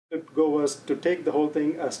To go was to take the whole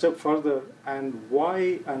thing a step further and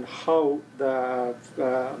why and how the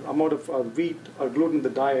amount of wheat or gluten in the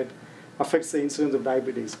diet affects the incidence of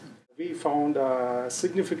diabetes. We found a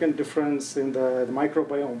significant difference in the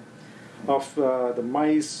microbiome of the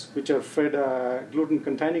mice which are fed a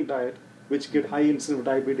gluten-containing diet, which get high incidence of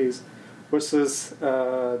diabetes, versus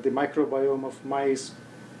the microbiome of mice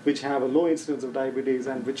which have a low incidence of diabetes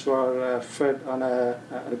and which were fed on a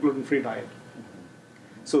gluten-free diet.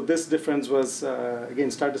 So this difference was,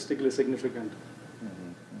 again, statistically significant.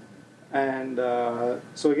 And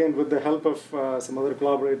so again, with the help of some other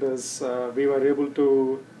collaborators, we were able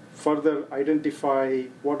to further identify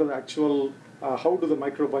what are the actual, how do the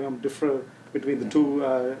microbiome differ between the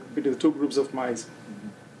two groups of mice.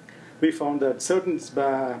 We found that certain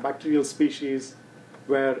bacterial species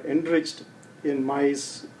were enriched in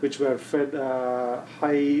mice which were fed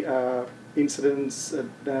high incidence of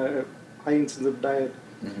diet,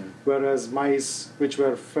 whereas mice which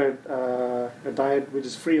were fed a diet which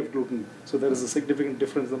is free of gluten. So there is a significant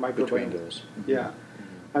difference in the microbiome. Between those. Yeah.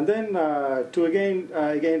 And then to again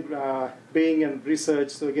being in research,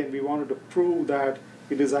 so again we wanted to prove that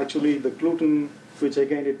it is actually the gluten which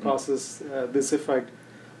again it causes this effect.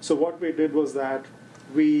 So what we did was that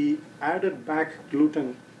we added back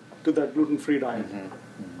gluten to that gluten-free diet.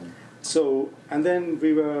 So and then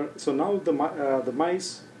now the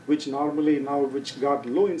mice which got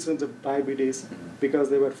low incidence of diabetes because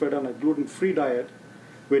they were fed on a gluten-free diet,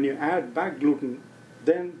 when you add back gluten,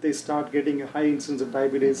 then they start getting a high incidence of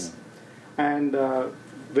diabetes. And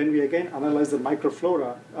when we again analyze the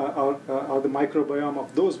microflora or the microbiome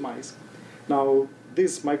of those mice, now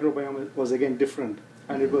this microbiome was again different,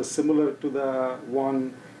 and it was similar to the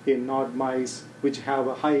one in NOD mice which have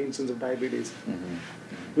a high incidence of diabetes,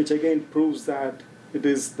 which again proves that it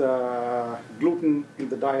is the gluten in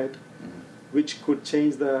the diet which could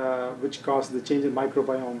which caused the change in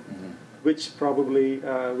microbiome, which probably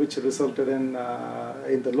which resulted in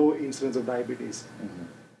the low incidence of diabetes.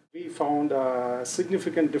 We found a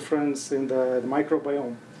significant difference in the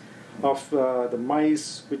microbiome of the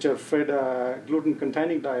mice which are fed a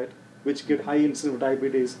gluten-containing diet, which get high incidence of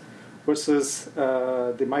diabetes, versus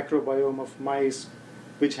the microbiome of mice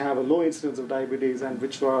which have a low incidence of diabetes and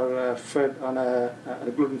which were fed on a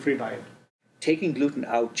gluten-free diet. Taking gluten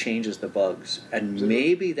out changes the bugs, and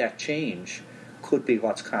maybe that change could be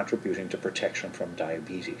what's contributing to protection from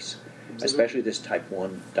diabetes, especially this type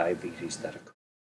 1 diabetes that occurs.